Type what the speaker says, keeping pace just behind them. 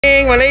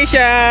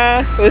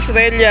Malaysia,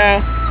 Australia.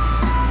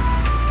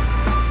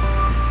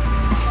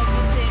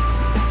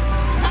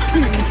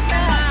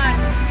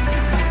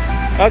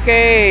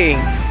 Okay.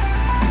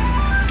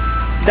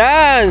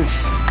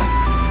 Dance.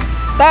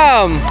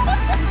 Tam.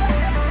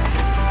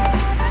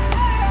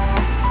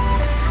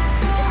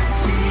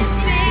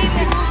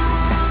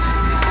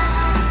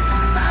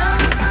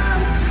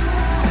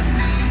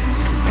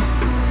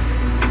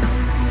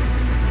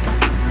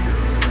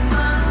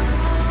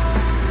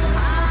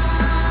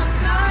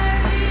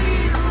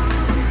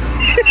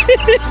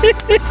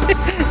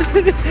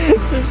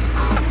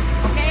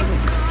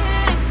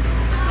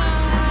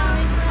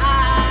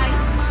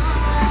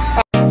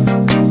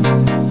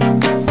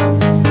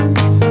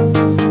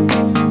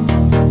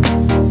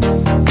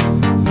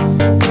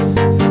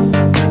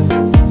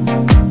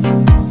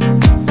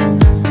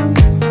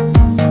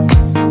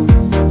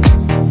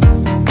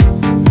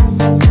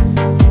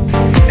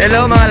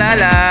 Hello mga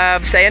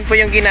lalabs, ayan po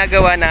yung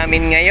ginagawa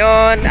namin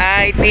ngayon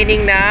ay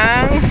tining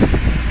ng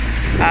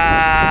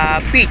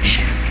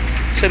peach.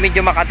 So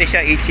medyo makati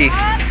siya, itchy.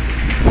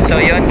 So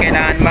yun,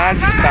 kailangan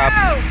mag-stop.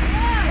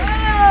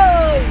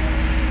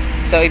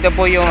 So ito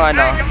po yung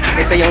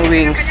ito yung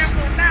wings.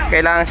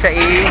 Kailangan siya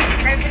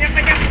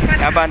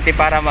i-abante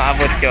para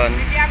maabot yun.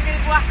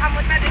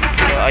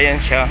 So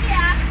ayan siya.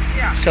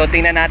 So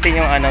tingnan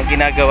natin yung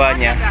ginagawa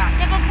niya.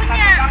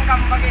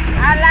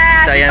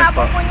 So ayan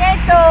po.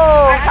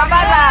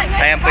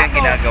 Ayan po yung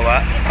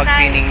ginagawa.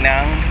 Pagpining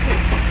ng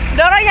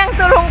Dorang yang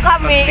tulong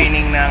kami.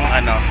 Pagpining ng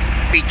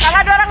peach.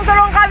 Kalau dorang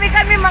tulong kami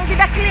mang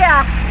tidak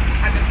clear.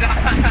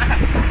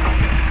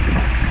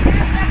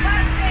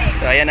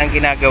 So ayan ang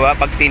ginagawa,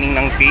 pagpining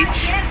ng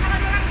peach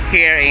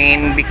here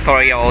in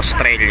Victoria,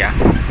 Australia.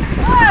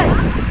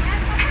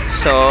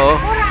 So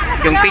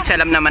yung peach,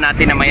 alam naman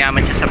natin na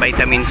mayaman siya sa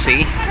vitamin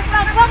C.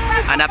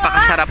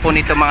 Napakasarap po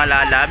nito mga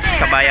lalabs,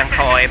 kabayang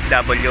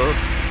ka-OFW.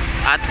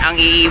 At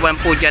ang iiwan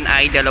po dyan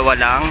ay dalawa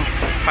lang.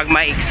 Pag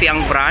maiksi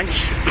ang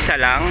branch, isa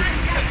lang.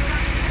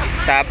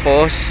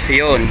 Tapos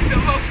yun,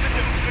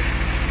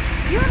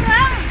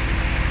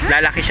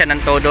 lalaki siya ng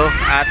todo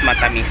at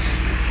matamis.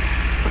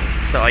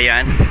 So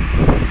ayan,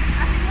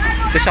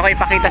 gusto ko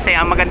ipakita sa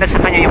iyo. Ang maganda sa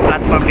kanya yung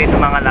platform dito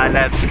mga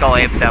lalabs,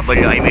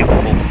 ka-OFW, ay may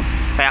bubong.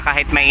 Kaya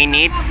kahit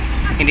mainit,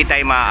 hindi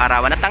tayo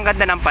maaarawan. At ang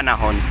ganda ng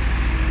panahon.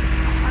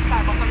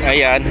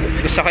 Ayan,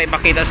 gusto ko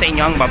ipakita sa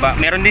inyo ang baba.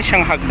 Meron din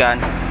siyang hagdan.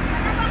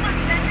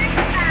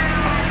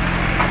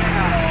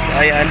 So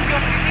ayan,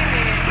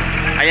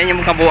 ayan yung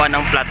kabuuan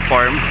ng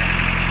platform.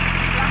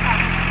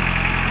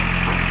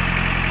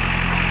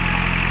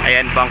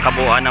 Ayan po ang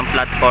kabuuan ng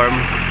platform.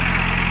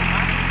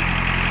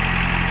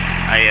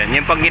 Ayan,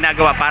 yun pang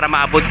ginagawa para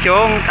maabot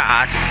yung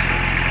taas.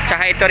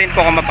 Tsaka ito rin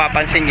po kung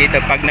mapapansin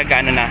dito pag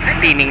nag-ano na,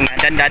 tining na,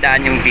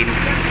 dandadaan yung bin.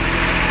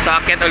 So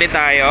akyat ulit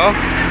tayo.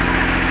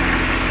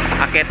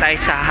 Akyat tayo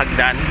sa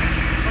hagdan.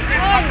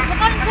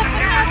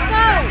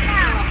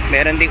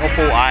 Meron ding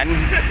upuan.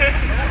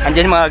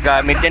 Andyan mga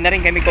gamit. Diyan na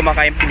rin kami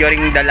kumakain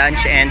during the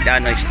lunch and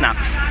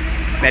snacks,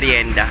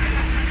 merienda.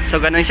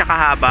 So ganun siya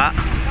kahaba.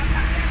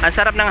 Ang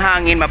sarap ng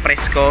hangin,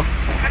 mapresko.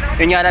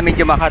 Yun nga na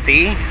medyo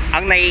makati.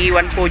 Ang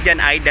naiiwan po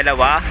dyan ay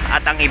dalawa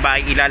at ang iba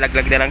ay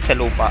ilalaglag na lang sa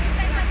lupa.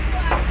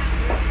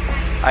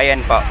 Ayan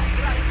po.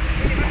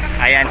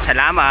 Ayan,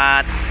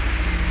 salamat.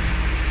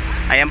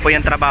 Ayan po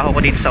yung trabaho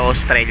ko dito sa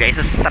Australia. Isa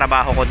sa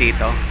trabaho ko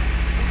dito.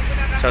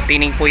 So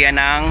tining po yan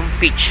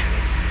ng peach.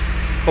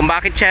 Kung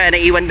bakit siya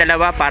naiwan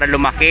dalawa, para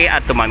lumaki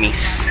at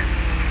tumamis.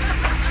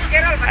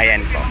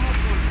 Ayan po.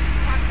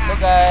 So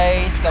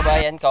guys,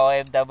 kabayan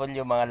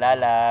ka-OFW mga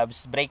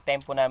lalabs, break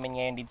time po namin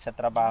ngayon dito sa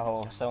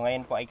trabaho. So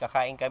ngayon po ay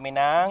kakain kami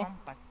ng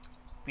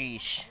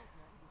fish.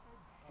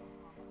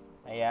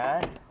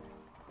 Ayan.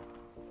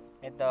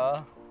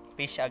 Ito,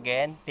 fish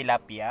again,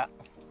 tilapia.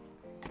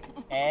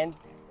 And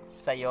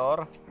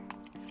sayor,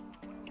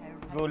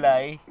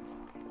 gulay,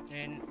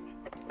 and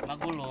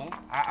magulong,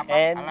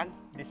 and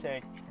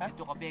dessert.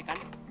 Ito kape kan?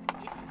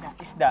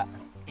 Isda.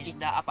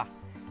 Isda apa?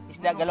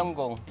 Isda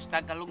galunggong. Isda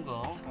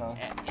galunggong.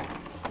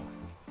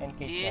 And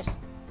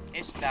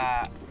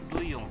isda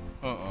duyung.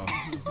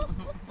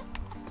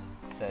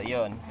 So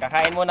yun,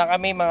 kakain muna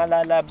kami mga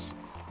lalabs.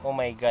 Oh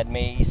my god,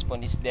 may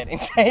spoon is there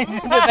inside.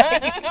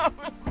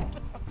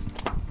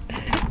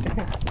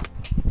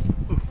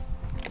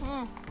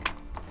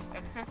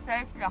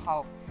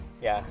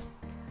 Yeah.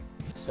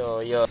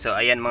 So yun. So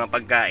ayan mga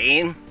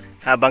pagkain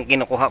habang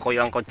kinukuha ko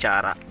yung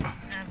kutsara.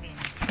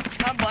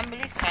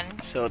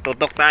 So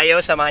tutok tayo,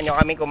 samahan nyo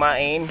kami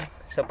kumain.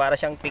 So para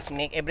siyang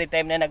picnic. Every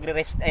time na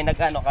nagre-rest ay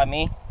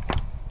kami,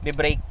 the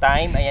break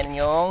time, ayan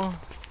yung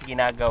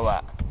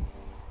ginagawa.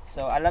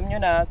 So alam nyo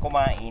na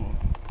kumain.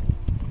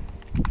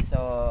 So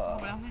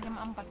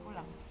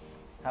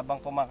habang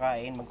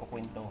kumakain,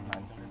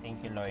 magkukwentuhan. Thank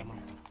you Lord.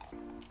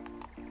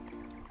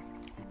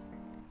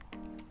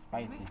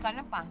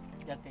 Sana pa.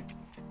 Jate.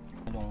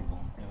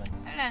 Galunggong. Ewan.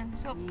 Alan,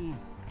 soup.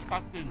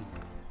 Patin.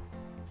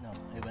 No,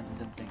 ewan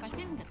to the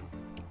Patin.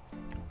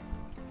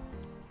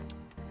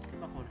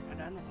 Ako,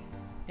 ada ano?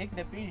 Take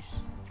the fish.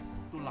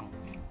 Tulang.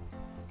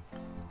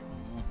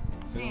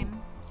 Same.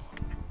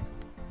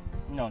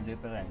 No,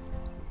 different.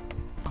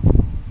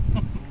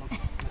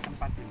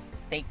 Matampat yun.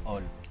 Take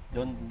all.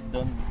 Don't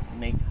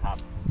make half.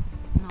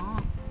 No.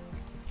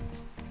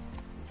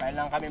 Kaya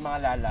lang kami mga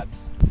lalabs.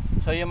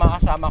 So yung mga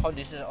kasama ko,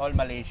 this is all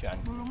Malaysian.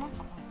 Dulo mo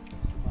ako.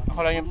 Ako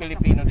lang yung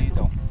Pilipino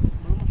dito.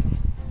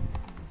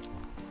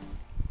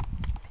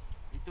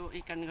 Ito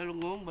ikan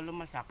galunggong,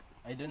 belum masak.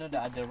 I don't know the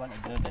other one. I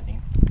don't know the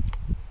name.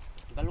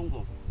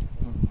 Galunggong.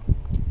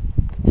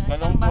 Ikan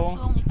Galunggong.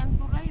 basong, ikan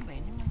turay ba?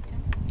 Hindi man siya.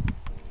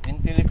 In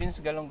Philippines,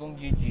 galunggong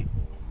GG.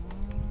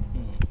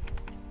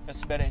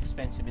 That's very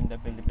expensive in the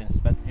Philippines.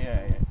 But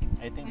here,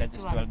 I think that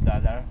is Which one?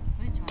 $12.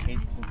 Which one?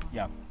 Eight, This one.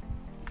 yeah.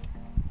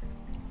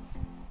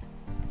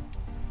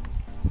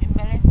 In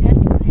Malaysia,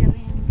 3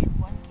 ringgit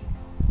 1 kilo.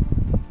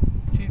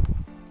 Cheap.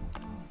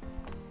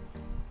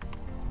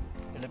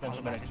 Philippines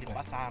Kalau very masih di expensive.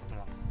 pasar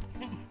lah.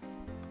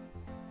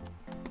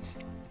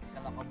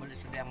 Kalau kau beli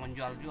sudah yang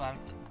menjual-jual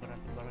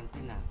berarti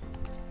Cina.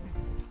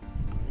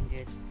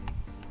 Ringgit,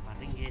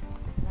 4 ringgit.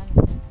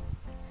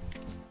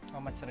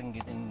 How much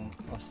ringgit in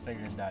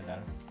Australian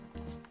dollar?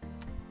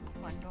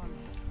 $1.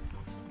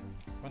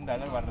 $1,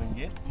 1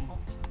 ringgit? Hmm?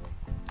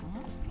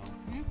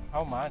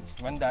 How much?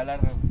 $1.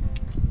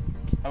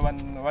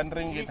 One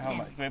ringgit, how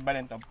much?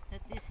 Equivalent of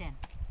 30 cent.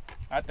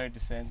 30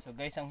 cents. So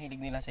guys, ang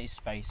hilig nila sa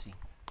spicy.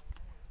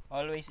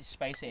 Always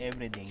spicy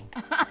every day.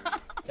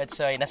 That's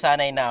why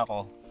nasanay na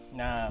ako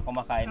na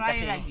kumakain. Try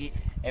Kasi lang.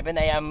 even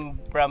I am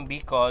from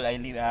Bicol, I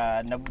live,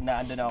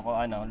 ando na ako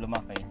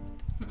lumaki.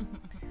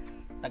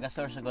 Taga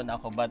Sorsogon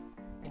ako, but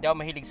hindi ako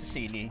mahilig sa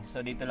sili.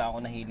 So dito lang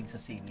ako nahilig sa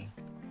sili.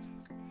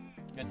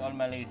 With all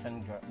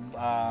Malaysian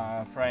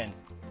friend.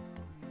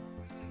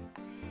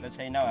 Let's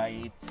say now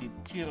I eat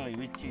chili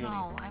with chili.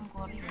 No, I'm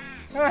Korean.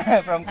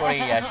 From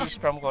Korea. She's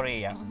from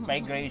Korea.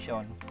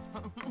 Migration.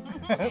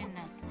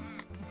 China.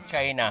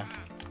 China.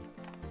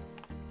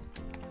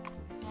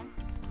 Yan?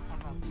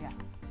 Arabia.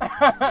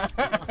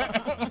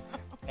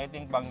 I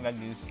think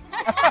Bangladesh.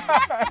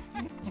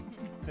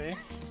 See?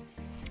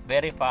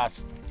 Very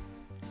fast.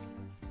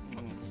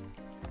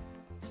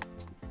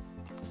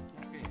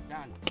 Okay,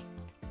 done.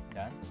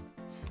 Done?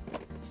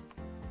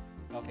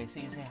 Okay,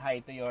 say hi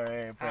to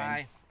your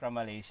friends from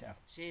Malaysia.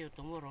 See you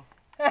tomorrow.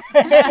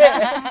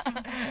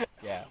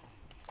 Yeah.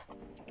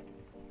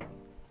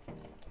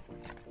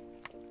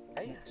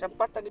 Ay,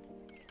 sempat tadi.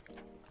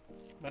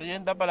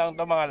 Merienda pa lang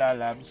to mga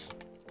lalabs.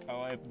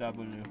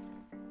 OFW.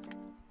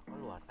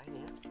 Keluar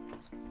kayaknya ya.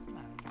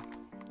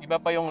 Iba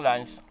pa yung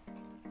lunch.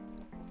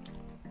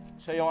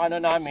 So yung ano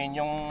namin,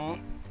 yung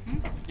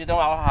dito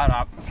ako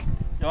harap,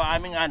 yung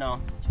aming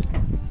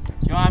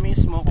yung aming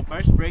smoke,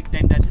 first break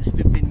time that is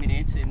 15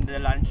 minutes and the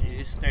lunch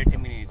is 30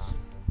 minutes.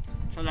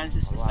 So lunch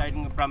is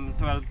starting from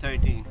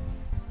 12:30.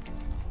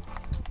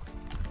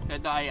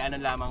 Ito ay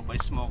lamang po,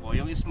 smoke ko.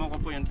 Yung smoke ko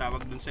po yung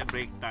tawag dun sa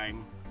break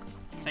time.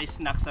 Sa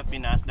snacks sa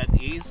Pinas, that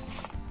is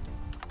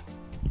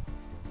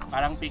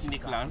parang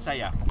picnic lang,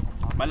 saya.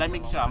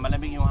 Malamig siya,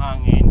 malamig yung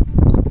hangin.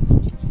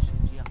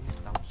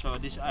 So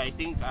this I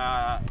think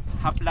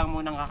half lang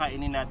munang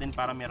kakainin natin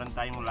para meron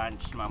tayong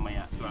lunch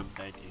mamaya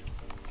 12:30.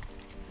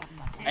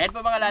 Ayan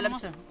po mga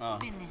lalabs.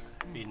 Finish.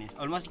 Finish.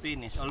 Almost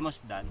finished.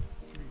 Almost done.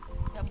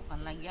 Sa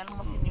bukan lagi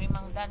almost ini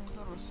memang dan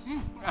terus.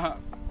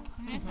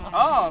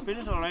 Oh,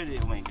 finished already.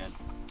 Oh my god.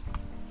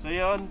 So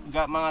yun,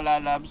 mga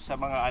lalabs sa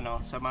mga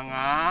sa mga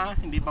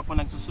hindi pa po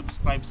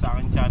nagsusubscribe sa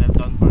aking channel,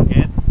 don't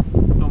forget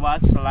to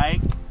watch,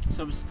 like,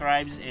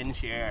 subscribe and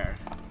share.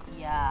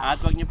 Yeah.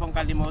 At huwag niyo pong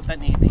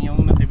kalimutan i-hit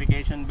yung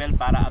notification bell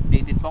para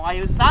updated po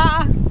kayo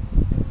sa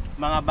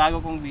mga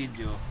bago kong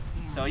video.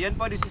 So yun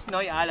po, this is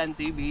Noy Allan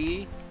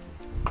TV.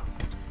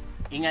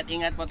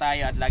 Ingat-ingat po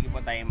tayo at lagi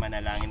po tayong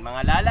manalangin.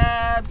 Mga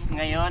lalabs,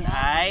 ngayon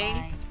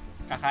ay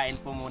kakain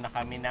po muna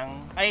kami ng...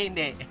 Ay,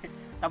 hindi.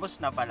 Tapos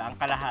na pala ang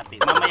kalahati.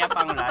 Mamaya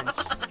pang lunch.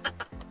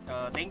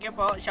 So, thank you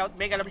po.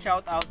 Big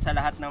shout out sa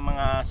lahat ng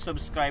mga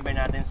subscriber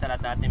natin, sa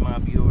lahat natin mga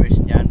viewers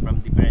dyan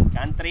from different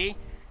country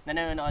na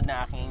nanonood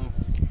na aking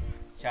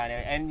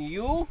channel. And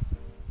you?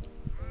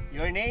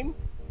 Your name?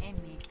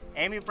 Amy.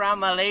 Amy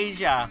from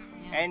Malaysia.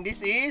 Yeah. And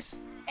this is?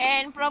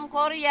 And from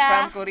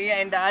Korea. From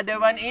Korea. And the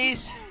other one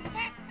is?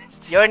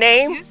 Your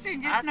name? You say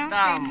just now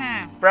Atam.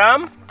 China. From?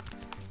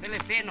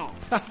 Filipino.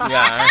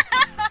 Yeah.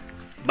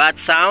 But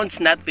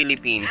sounds not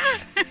Philippines.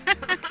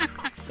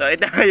 So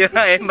ito yun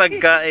ay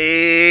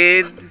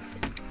magkain.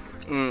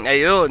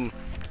 Ayun.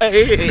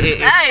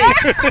 Ay!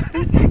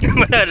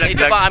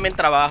 Ito pa aming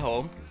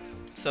trabaho.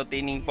 So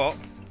tining po.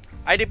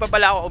 Ay di pa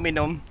pala ako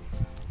uminom.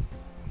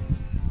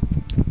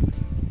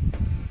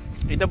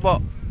 Ito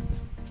po.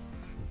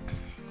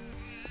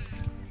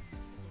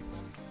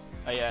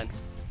 Ayan.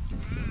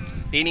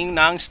 Tining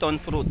ng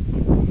stone fruit.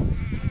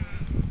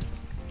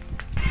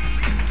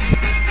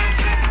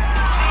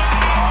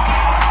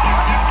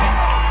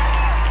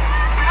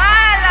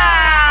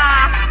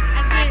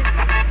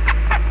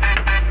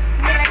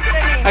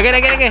 Okay.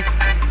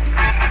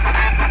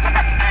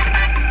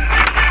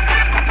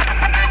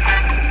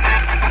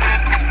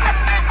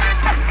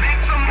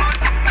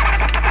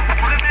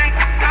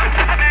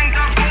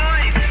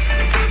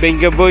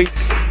 Benga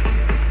boys.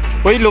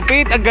 Uy,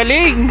 lupit. Ang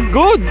galing.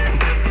 Good.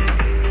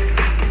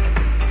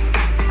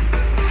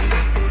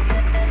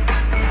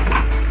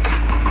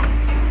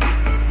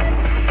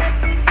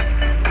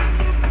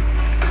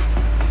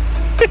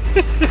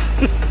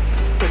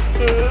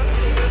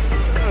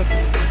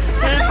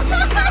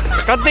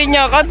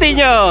 Continue,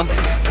 continue.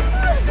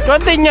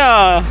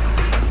 Continue.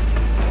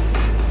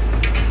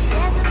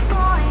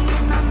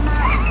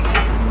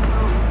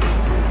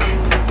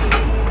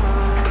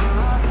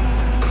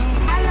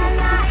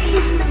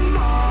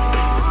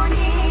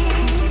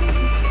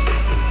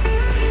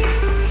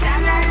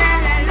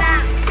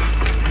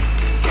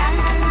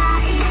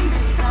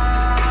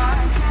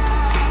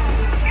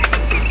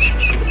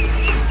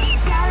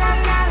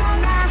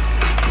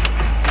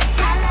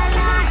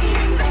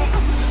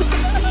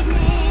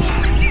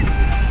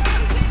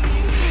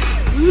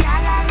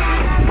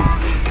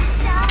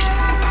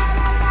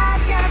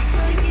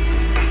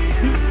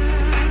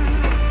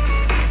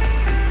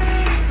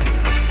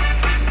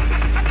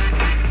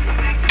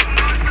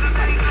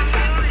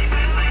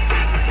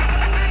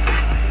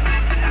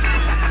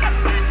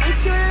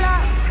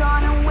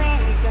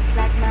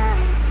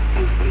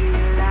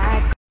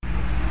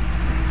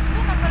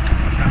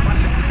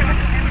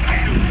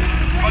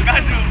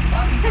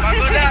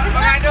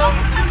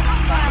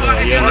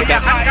 Yun,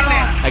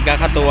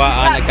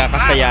 nagkakatuwaan,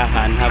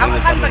 nagkakasayahan habang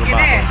nagtatrabaho.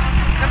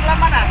 Sebelah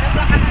mana?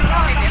 Sebelah kanan lo.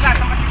 Sini lah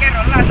tempat si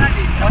Kero lah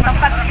tadi.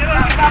 Tempat si Kero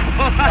di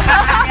kampung.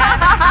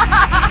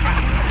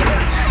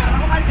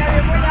 Bukan kami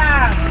punya.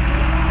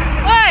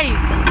 Hoy!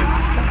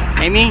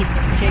 Amy,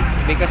 check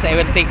because I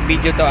will take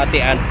video to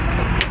Ate Ann.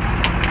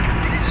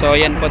 So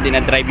yan po,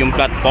 dinadrive yung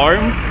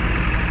platform.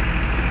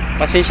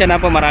 Pasensya na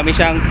po, marami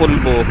siyang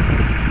pulbo.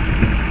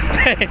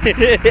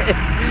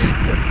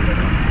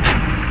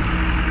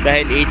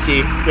 Dahil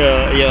itchy.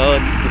 So, yun.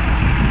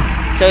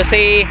 So,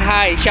 say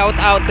hi. Shout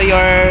out to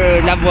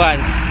your loved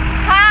ones.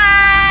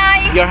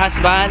 Hi! Your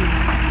husband,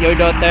 your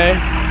daughter.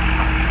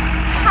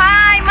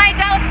 Hi, my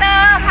daughter!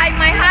 Hi,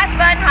 my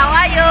husband! How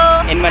are you?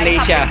 In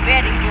Malaysia. I have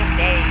a very good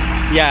day.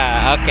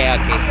 Yeah, okay,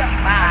 okay.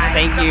 Bye.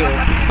 Thank you.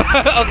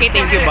 Okay,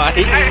 thank you, bye.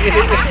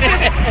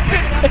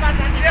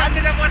 Dia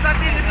tidak puas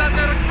hati di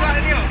sana orang tua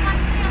ini.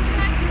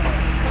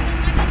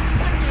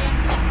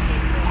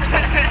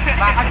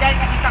 Bakal jangan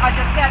kasih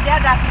takajud dia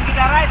ada tinggi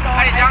darah itu.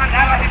 Jangan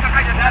kasih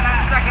takajud,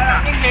 susah kita.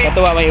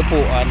 Katuwa may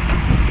upuan.